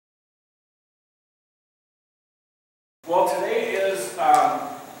Well, today is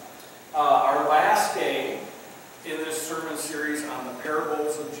our last day in this sermon series on the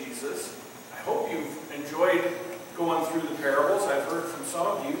parables of Jesus. I hope you've enjoyed going through the parables. I've heard from some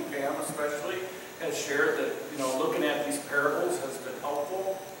of you, Pam especially, has shared that looking at these parables has been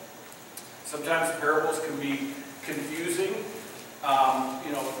helpful. Sometimes parables can be confusing.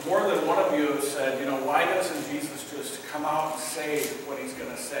 More than one of you have said, why doesn't Jesus just come out and say what he's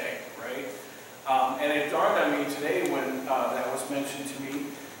going to say, right? And it dawned on me today when that was mentioned to me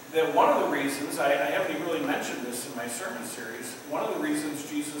that one of the reasons, I haven't even really mentioned this in my sermon series, one of the reasons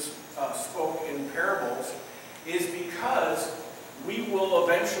Jesus spoke in parables is because we will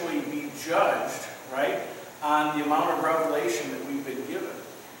eventually be judged, right, on the amount of revelation that we've been given.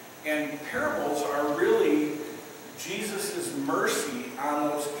 And parables are really Jesus' mercy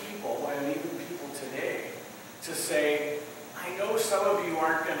on those people, and even people today, to say, I know some of you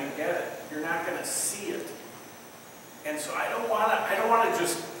aren't going to get it. You're not going to see it. And so I don't want to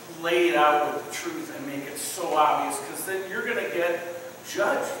just lay it out with the truth and make it so obvious, because then you're going to get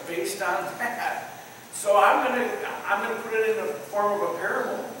judged based on that. So I'm going to put it in the form of a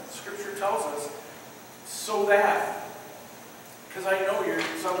parable. Scripture tells us, so that, because I know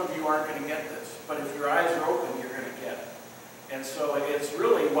some of you aren't going to get this, but if your eyes are open, you're going to get it. And so it's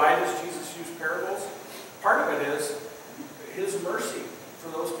really, why does Jesus use parables? Part of it is his mercy for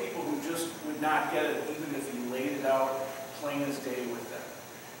those people who just would not get it, even if he laid it out plain as day with them.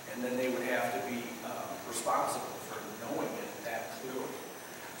 And then they would have to be responsible for knowing it that clearly.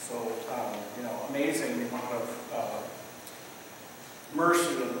 So, amazing the amount of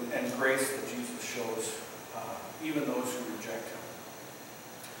mercy and grace that Jesus shows even those who reject him.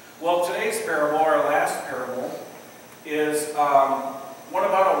 Well, today's parable, our last parable, is one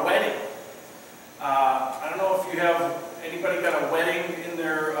about a wedding. I don't know if you have anybody got a wedding in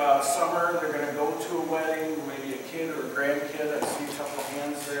their summer. They're going to go to a wedding, maybe a kid or a grandkid. I see a couple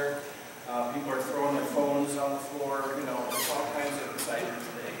hands there. People are throwing their phones on the floor. There's all kinds of excitement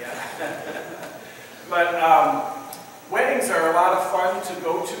today. Yeah. But weddings are a lot of fun to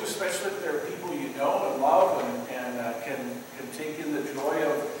go to, especially if there are people you know and love and can take in the joy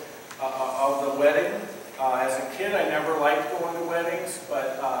of the wedding. As a kid, I never liked going to weddings,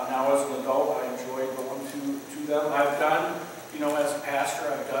 but now as an adult, I enjoy going to them. I've done, as a pastor,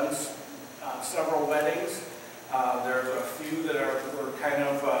 I've done several weddings. There's a few that were kind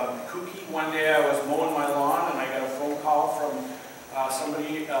of kooky. One day I was mowing my lawn and I got a phone call from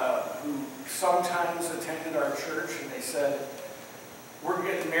somebody who sometimes attended our church, and they said, we're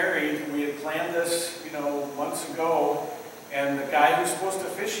getting married. We had planned this, months ago, and the guy who's supposed to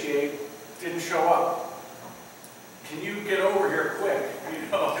officiate didn't show up. Can you get over here quick,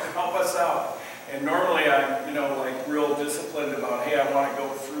 help us out? And normally I'm, like real disciplined about, hey, I want to go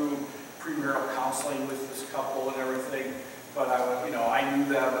through premarital counseling with this couple and everything. But I knew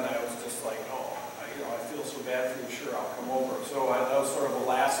them, and I was just like, oh, I feel so bad for you. Sure, I'll come over. So that was sort of a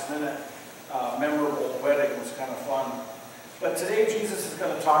last-minute, memorable wedding. It was kind of fun. But today Jesus is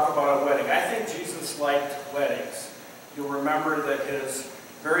going to talk about a wedding. I think Jesus liked weddings. You'll remember that his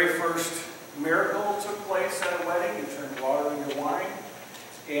very first miracle took place at a wedding. He turned water into wine.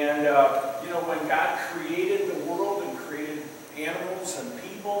 And, when God created the world and created animals and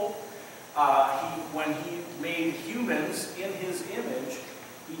people, when he made humans in his image,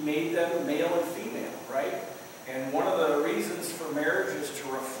 he made them male and female, right? And one of the reasons for marriage is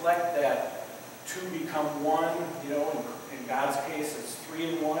to reflect that two become one, in God's case it's 3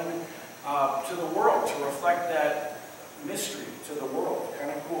 in 1, to the world, to reflect that mystery to the world.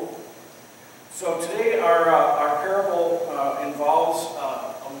 Kind of cool. So today our parable involves a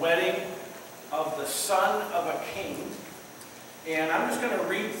wedding of the son of a king. And I'm just going to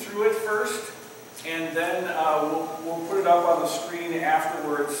read through it first, and then we'll put it up on the screen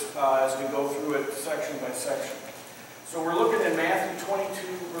afterwards as we go through it section by section. So we're looking at Matthew 22,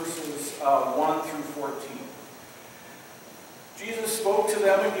 verses 1 through 14. Jesus spoke to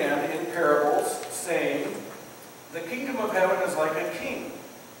them again in parables, saying, the kingdom of heaven is like a king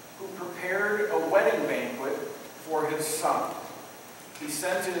who prepared a wedding banquet for his son. He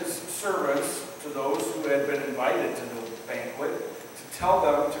sent his servants to those who had been invited to the banquet to tell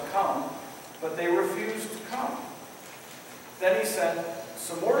them to come, but they refused to come. Then he sent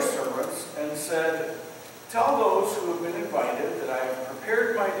some more servants and said, tell those who have been invited that I have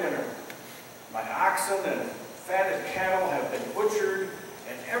prepared my dinner. My oxen and fatted cattle have been butchered,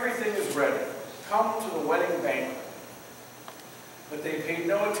 and everything is ready. Come to the wedding banquet. But they paid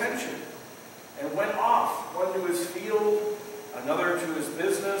no attention and went off, one to his field, another to his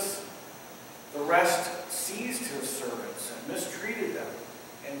business. The rest seized his servants and mistreated them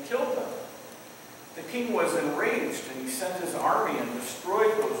and killed them. The king was enraged, and he sent his army and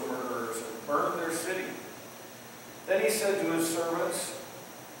destroyed those murderers and burned their city. Then he said to his servants,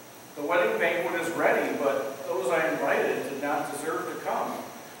 "The wedding banquet is ready, but those I invited did not deserve to come.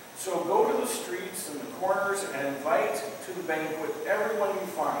 So go to the streets and the corners and invite to the banquet everyone you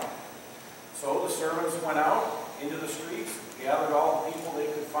find." So the servants went out into the streets, gathered all the people they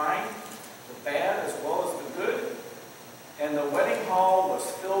could find, the bad as well as the good, and the wedding hall was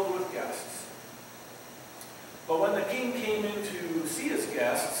filled with guests. But when the king came in to see his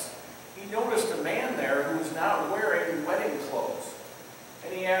guests, he noticed a man there who was not wearing wedding clothes.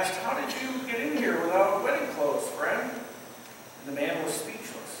 And he asked, "How did you get in here without wedding clothes, friend?" And the man was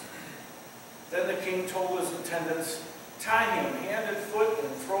speechless. Then the king told his attendants, "Tie him hand and foot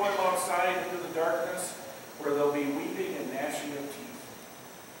and throw him outside into the darkness, where there'll be weeping and gnashing of teeth.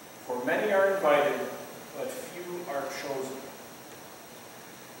 For many are invited, but few are chosen."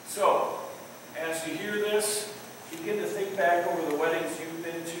 So, as you hear this, begin to think back over the weddings you've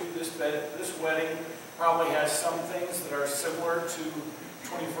been to. This wedding probably has some things that are similar to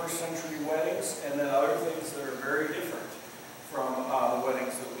 21st century weddings, and then other things that are very different from the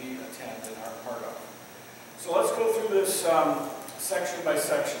weddings that we attend and are part of. So let's go through this section by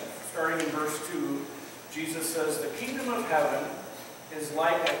section. Starting in verse 2, Jesus says, "The kingdom of heaven is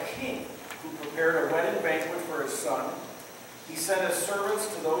like a king who prepared a wedding banquet for his son. He sent his servants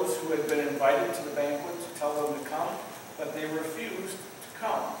to those who had been invited to the banquet to tell them to come, but they refused to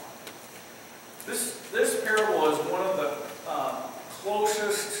come." This parable is one of the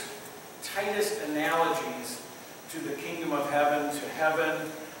closest, tightest analogies to the kingdom of heaven, to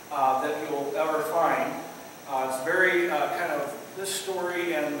heaven, that you'll ever find. It's very this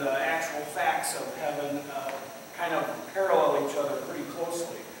story and the actual facts of heaven kind of parallel each other pretty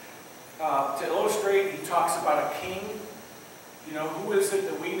closely. To illustrate, he talks about a king. You know, who is it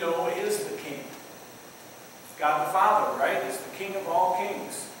that we know is the king? God the Father, right? Is the King of all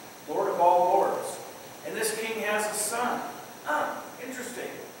kings, Lord of all lords. And this king has a son. Interesting.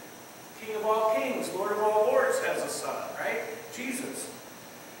 King of all kings, Lord of all lords has a son, right? Jesus.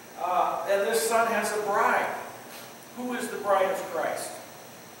 And this son has a bride. Who is the bride of Christ?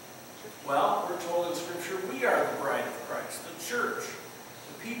 Well, we're told in Scripture we are the bride of Christ, the church,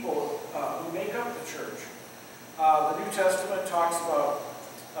 the people who make up the church. The New Testament talks about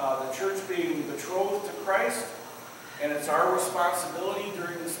the church being betrothed to Christ, and it's our responsibility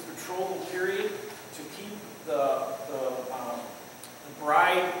during this betrothal period to keep the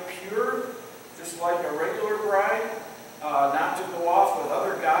bride pure, just like a regular bride, not to go off with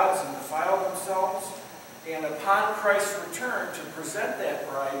other gods and defile themselves, and upon Christ's return to present that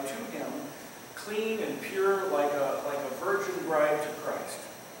bride to him, clean and pure like a virgin bride to Christ.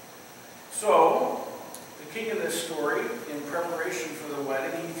 So, the king of this story, in preparation for the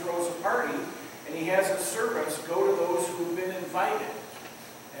wedding, he throws a party, and he has his servants go to those who have been invited.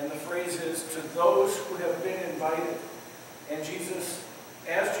 And the phrase is, "to those who have been invited." And Jesus,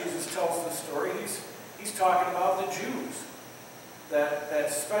 as Jesus tells the story, he's talking about the Jews,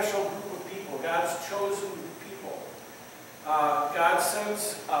 that special group of people, God's chosen people. God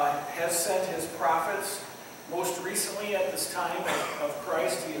has sent his prophets. Most recently, at this time of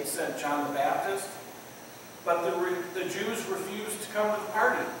Christ, he had sent John the Baptist. But the Jews refused to come to the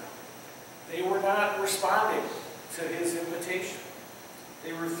party. They were not responding to his invitation.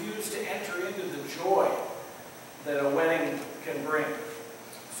 They refused to enter into the joy that a wedding can bring.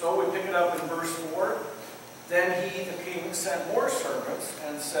 So we pick it up in verse 4. "Then he, the king, sent more servants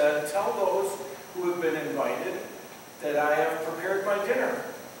and said, 'Tell those who have been invited that I have prepared my dinner.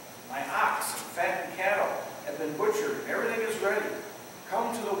 My ox and fattened cattle have been butchered. Everything is ready.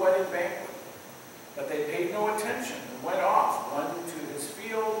 Come to the wedding banquet.' But they paid no attention and went off, one to his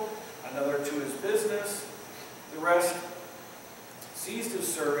field, another to his business. The rest seized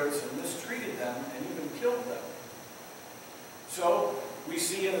his servants and mistreated them and even killed them." So we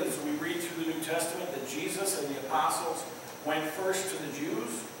see as we read through the New Testament that Jesus and the apostles went first to the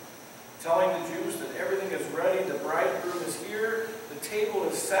Jews, telling the Jews that everything is ready, the bridegroom is here, the table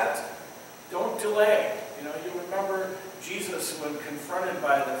is set, don't delay. You know, you remember Jesus when confronted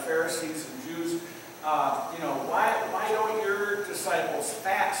by the Pharisees and Jews, why don't your disciples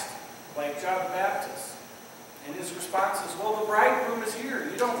fast like John the Baptist? And his response is, well, the bridegroom is here.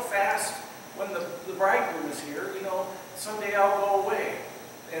 You don't fast when the bridegroom is here. Someday I'll go away,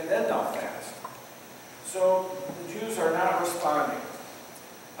 and then they'll fast. So the Jews are not responding.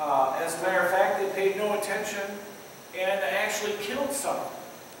 As a matter of fact, they paid no attention and actually killed some.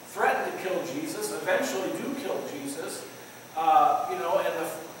 Threatened to kill Jesus, eventually do kill Jesus. And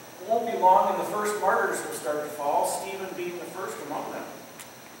it won't be long and the first martyrs will start to fall, Stephen being the first among them.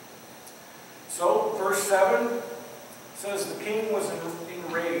 So, verse 7 says, the king was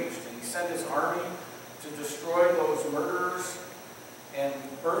enraged, and he sent his army to destroy those murderers and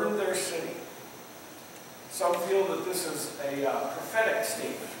burn their city. Some feel that this is a prophetic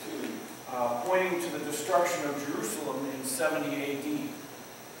statement, pointing to the destruction of Jerusalem in 70 AD.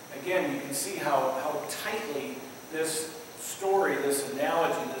 Again, you can see how tightly this story, this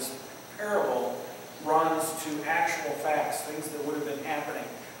analogy, this parable runs to actual facts, things that would have been happening.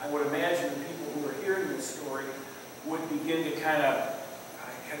 I would imagine the people who are hearing this story would begin to kind of,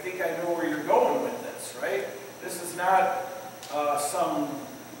 I think I know where you're going with this, right? This is not some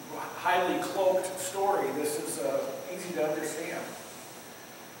highly cloaked story. This is easy to understand.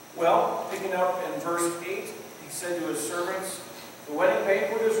 Well, picking up in verse 8, he said to his servants, the wedding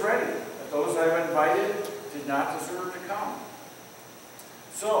banquet is ready, but those I've invited did not deserve to come.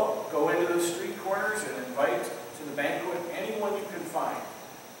 So, go into the street corners and invite to the banquet anyone you can find.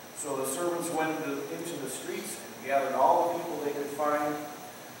 So the servants went into the streets and gathered all the people they could find,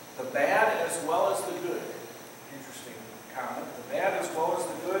 the bad as well as the good. Interesting comment. The bad as well as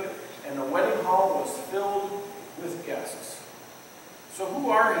the good, and the wedding hall was filled with guests. So who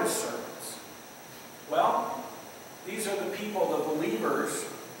are his servants? Well, these are the people, the believers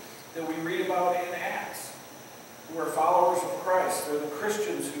that we read about in Acts, who are followers of Christ. They're the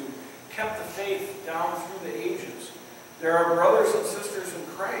Christians who kept the faith down through the ages. There are brothers and sisters in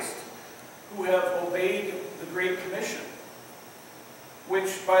Christ who have obeyed the Great Commission,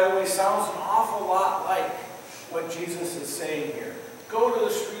 which, by the way, sounds an awful lot like what Jesus is saying here. Go to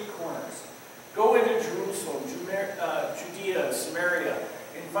the street corners. Go into Jerusalem, Judea, Samaria.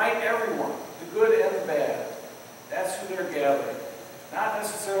 Invite everyone, the good and the bad. That's who they're gathering. Not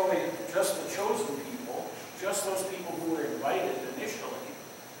necessarily just the chosen people, just those people who were invited initially,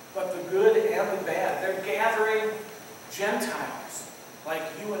 but the good and the bad. They're gathering Gentiles like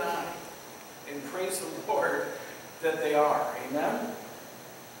you and I. And praise the Lord that they are. Amen?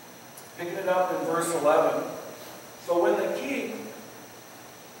 Picking it up in verse 11. So when the king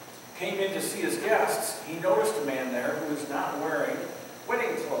came in to see his guests, he noticed a man there who was not wearing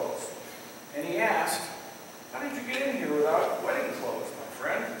wedding clothes. And he asked, how did you get in here without wedding clothes, my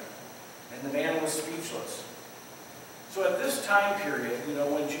friend? And the man was speechless. So at this time period,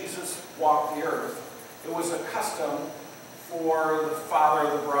 when Jesus walked the earth, it was a custom for the father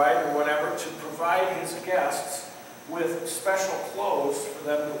of the bride or whatever to provide his guests with special clothes for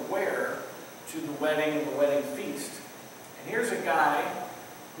them to wear to the wedding and the wedding feast. And here's a guy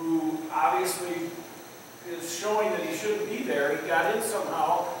who obviously is showing that he shouldn't be there. He got in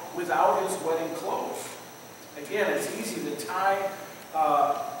somehow without his wedding clothes. Again, it's easy to tie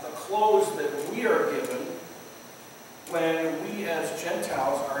the clothes that we are given when we as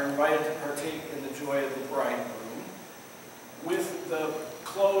Gentiles are invited to partake in the joy of the bridegroom with the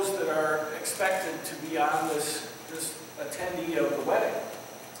clothes that are expected to be on this attendee of the wedding.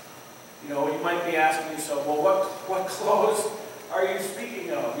 You might be asking yourself, well, what clothes are you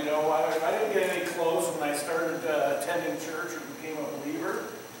speaking of? I didn't get any clothes when I started attending church or became a believer.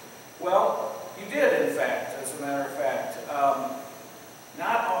 Well, you did, in fact, as a matter of fact.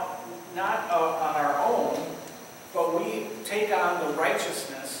 Not on our own, but we take on the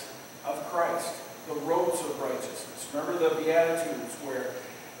righteousness of Christ, the robes of righteousness. Remember the Beatitudes where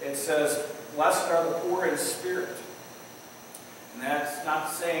it says, blessed are the poor in spirit. And that's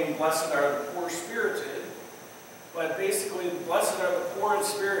not saying blessed are the poor-spirited, but basically blessed are the poor in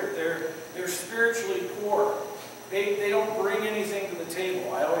spirit. They're spiritually poor. They don't bring anything to the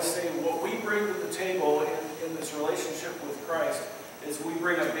table. I always say what we bring to the table in this relationship with Christ is we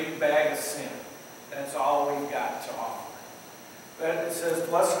bring a big bag of sin. That's all we've got to offer. But it says,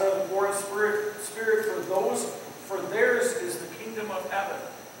 blessed are the poor in spirit, for theirs is the kingdom of heaven.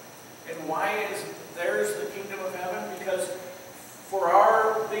 And why is theirs the kingdom of heaven? Because for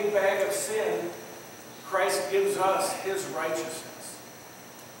our big bag of sin, Christ gives us his righteousness.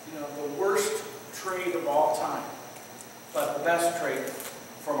 The worst trade of all time, but the best trade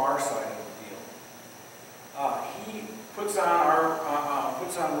from our side of the deal. He puts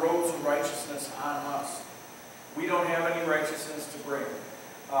on robes of righteousness on us. We don't have any righteousness to bring.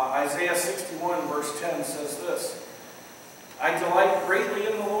 Isaiah 61 verse 10 says this, I delight greatly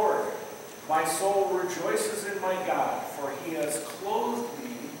in the Lord. My soul rejoices in my God, for he has clothed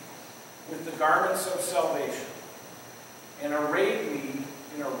me with the garments of salvation and arrayed me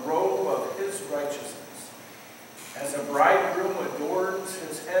in a robe of his righteousness. As a bridegroom adorns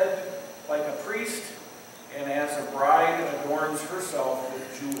his head like a priest, and as a bride adorns herself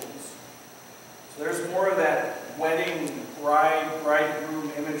with jewels. So there's more of that wedding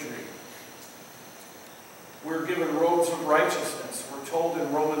bridegroom imagery. We're given robes of righteousness. We're told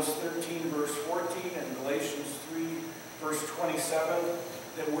in Romans Romans 13, verse 14, and Galatians 3, verse 27,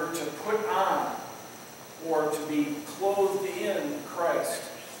 that we're to put on or to be clothed in Christ.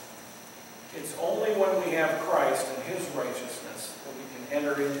 It's only when we have Christ and His righteousness that we can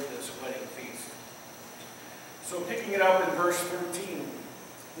enter into this wedding feast. So picking it up in verse 13,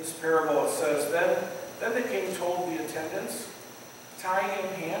 this parable, it says, Then the king told the attendants, tie him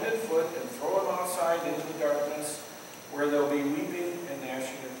hand and foot and throw him outside into the darkness, where there'll be weeping and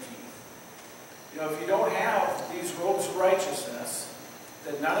gnashing of teeth. You know, if you don't have these robes of righteousness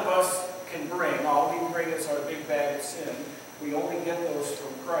that none of us can bring, all we bring is our big bag of sin. We only get those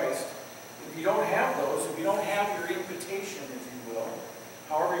from Christ. If you don't have those, if you don't have your invitation, if you will,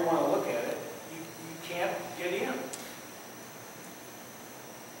 however you want to look at it, you can't get in.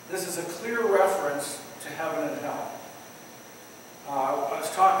 This is a clear reference to heaven and hell. I was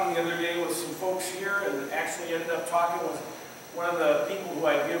talking the other day with some folks here, and actually ended up talking with one of the people who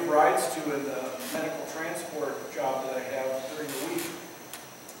I give rides to in the medical transport job that I have during the week.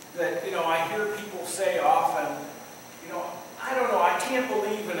 That, you know, I hear people say often, you know, I don't know, I can't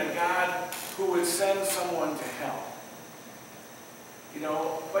believe in a God who would send someone to hell. You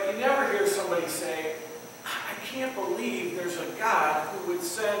know, but you never hear somebody say, I can't believe there's a God who would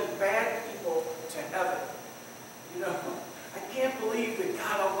send bad people to heaven. You know, I can't believe that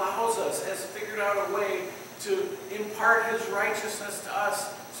God allows us, has figured out a way to impart His righteousness to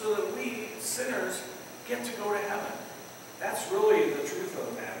us so that we, sinners, get to go to heaven. That's really the truth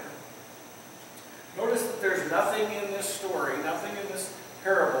of the matter. Notice that there's nothing in this story, nothing in this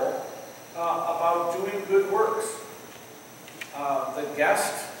parable about doing good works. The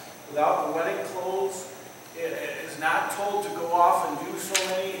guest, without the wedding clothes, is not told to go off and do so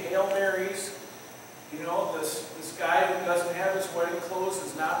many Hail Marys. You know, this guy who doesn't have his wedding clothes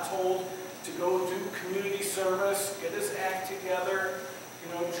is not told to go do community service, get his act together,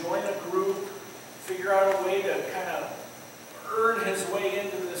 you know, join a group, figure out a way to kind of earn his way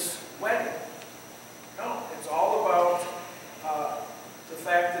into this wedding. No, it's all about the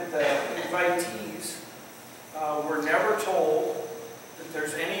fact that the invitees were never told that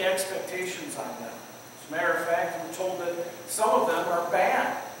there's any expectations on them. As a matter of fact, we're told that some of them are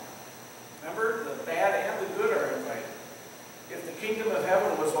bad. Remember, the bad and the good are invited. If the kingdom of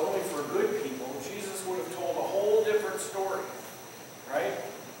heaven was only for good people, Jesus would have told a whole different story, right?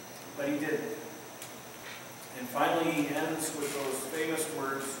 But He didn't. And finally, He ends with those famous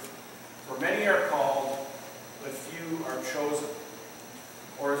words, for many are called, but few are chosen.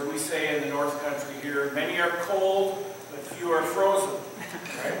 Or as we say in the North Country here, many are cold, but few are frozen.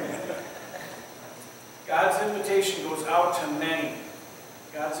 Right? God's invitation goes out to many.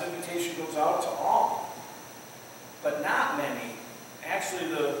 God's invitation goes out to all, but not many. Actually,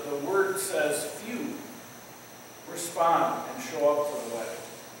 the word says few respond and show up for the wedding.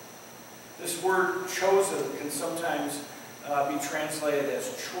 This word chosen can sometimes be translated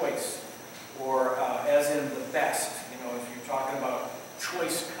as choice, or as in the best. You know, if you're talking about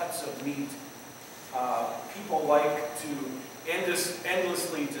choice cuts of meat, people like to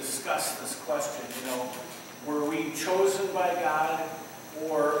endlessly discuss this question. You know, were we chosen by God?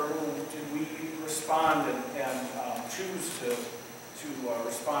 Or did we respond and choose to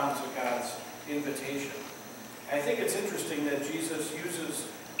respond to God's invitation? I think it's interesting that Jesus uses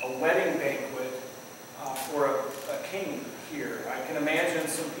a wedding banquet for a king here. I can imagine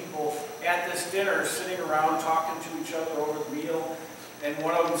some people at this dinner sitting around talking to each other over the meal, and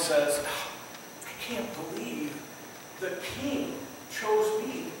one of them says, I can't believe the king chose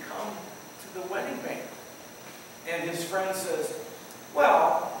me to come to the wedding banquet. And his friend says,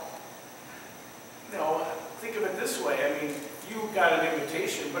 well, you know, think of it this way. I mean, you got an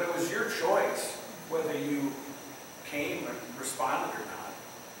invitation, but it was your choice whether you came and responded or not.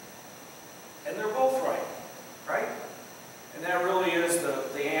 And they're both right, right? And that really is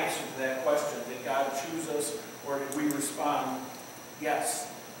the answer to that question. Did God choose us, or did we respond?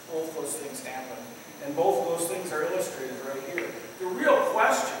 Yes, both those things happen. And both of those things are illustrated right here. The real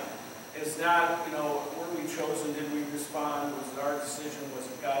question is not, you know, were we chosen? Did we respond? Was it our decision? Was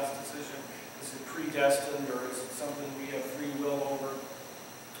it God's decision? Is it predestined, or is it something we have free will over?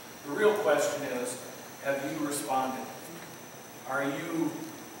 The real question is, have you responded? Are you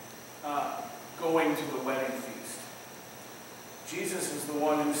going to the wedding feast? Jesus is the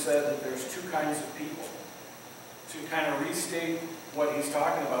one who said that there's two kinds of people. To kind of restate what he's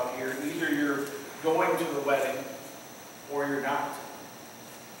talking about here, either you're going to the wedding or you're not.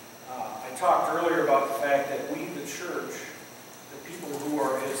 I talked earlier about the fact that we, the church, the people who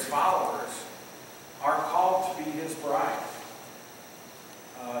are His followers, are called to be His bride.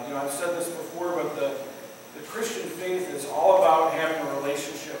 You know, I've said this before, but the Christian faith is all about having a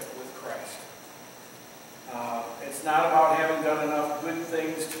relationship with Christ. It's not about having done enough good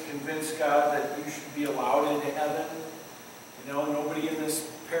things to convince God that you should be allowed into heaven. You know, nobody in this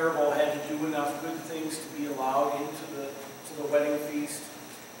parable had to do enough good things to be allowed into the wedding feast.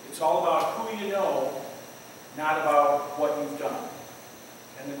 It's all about who you know, not about what you've done.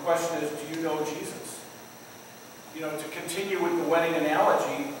 And the question is, do you know Jesus? You know, to continue with the wedding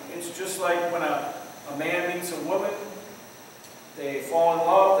analogy, it's just like when a man meets a woman, they fall in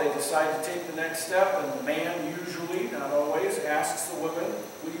love, they decide to take the next step, and the man usually, not always, asks the woman,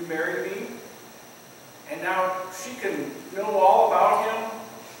 will you marry me? And now she can know all about him,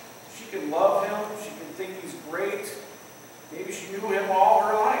 she can love him, she can think he's great, maybe she knew him all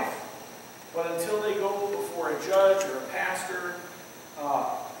her life. But until they go before a judge or a pastor,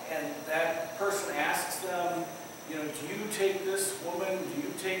 and that person asks them, you know, do you take this woman, do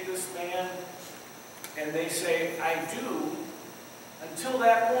you take this man? And they say, I do. Until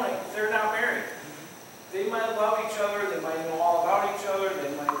that point, they're not married. They might love each other, they might know all about each other,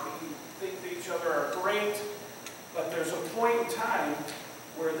 they might think that each other are great, but there's a point in time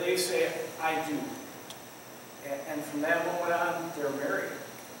where they say, I do. And from that moment on, they're married.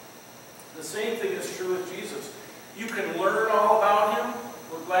 The same thing is true with Jesus. You can learn all about him.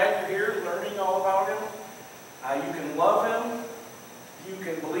 We're glad you're here learning all about him. You can love him. You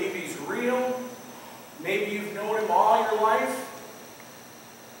can believe he's real. Maybe you've known him all your life.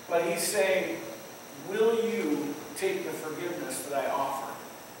 But he's saying, will you take the forgiveness that I offer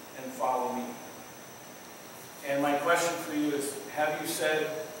and follow me? And my question for you is, have you said,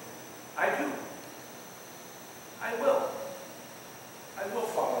 I do. I will. I will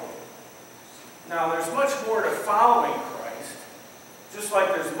follow you. Now, there's much more to following Christ, just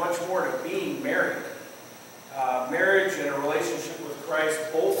like there's much more to being married. Marriage and a relationship with Christ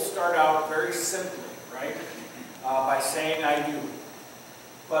both start out very simply, right? By saying, I do.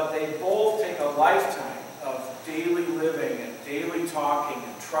 But they both take a lifetime of daily living and daily talking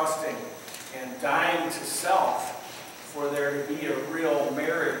and trusting and dying to self for there to be a real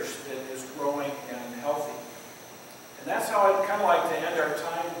marriage that is growing and healthy. And that's how I'd kind of like to end our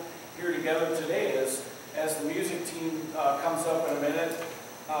time here together today, is as the music team comes up in a minute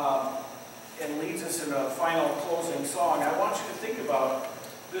and leads us in a final closing song. I want you to think about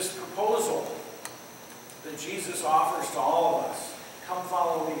this proposal that Jesus offers to all of us. Come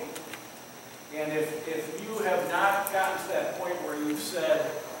follow me. And if you have not gotten to that point where you've said,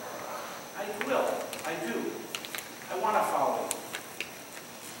 I will, I do, I want to follow you.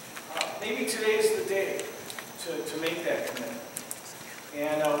 Maybe today's the day to make that commitment.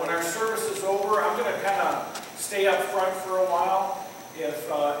 And when our service is over, I'm going to kind of stay up front for a while.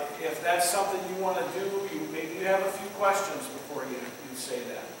 If that's something you want to do, maybe you have a few questions before you say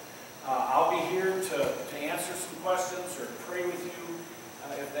that. I'll be here to answer some questions or pray with you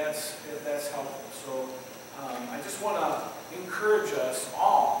if that's helpful. So I just want to encourage us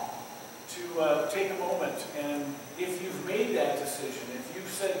all to take a moment, and if you've made that decision, if you've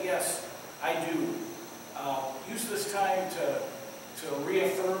said, yes, I do, use this time to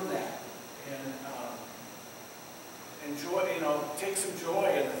reaffirm that and enjoy, take some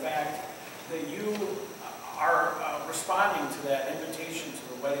joy in the fact that you are responding to that invitation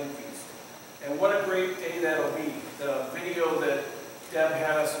to the wedding feast. And what a great day that'll be. The video that Deb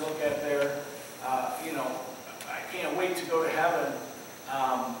had us look at there, I can't wait to go to heaven.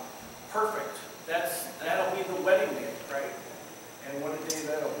 Perfect. That'll be the wedding day, right? And what a day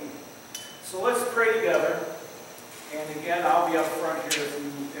that'll be. So let's pray together. And again, I'll be up front here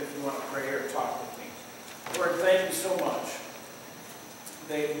if you want to pray or talk with me. Lord, thank you so much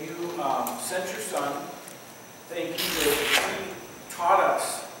that you sent your Son. Thank you that he taught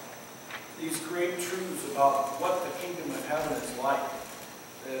us these great truths about what the kingdom of heaven is like.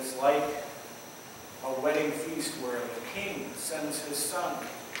 That it's like a wedding feast where the king sends his son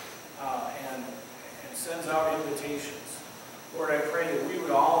and sends out invitations. Lord, I pray that we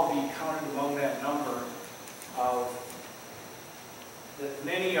would all be counted among that number of that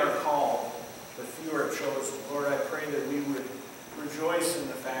many are called, but few are chosen. Lord, I pray that we would rejoice in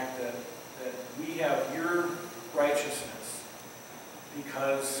the fact that we have your righteousness,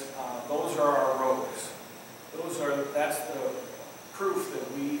 because those are our robes. That's the proof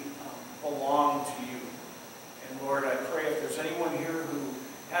that we belong to you. And Lord, I pray if there's anyone here who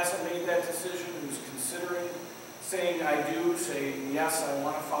hasn't made that decision, who's considering saying I do, saying yes, I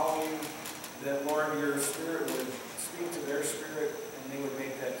want to follow you, that Lord, your Spirit would speak to their spirit and they would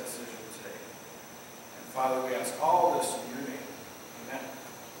make that decision today. And Father, we ask all this in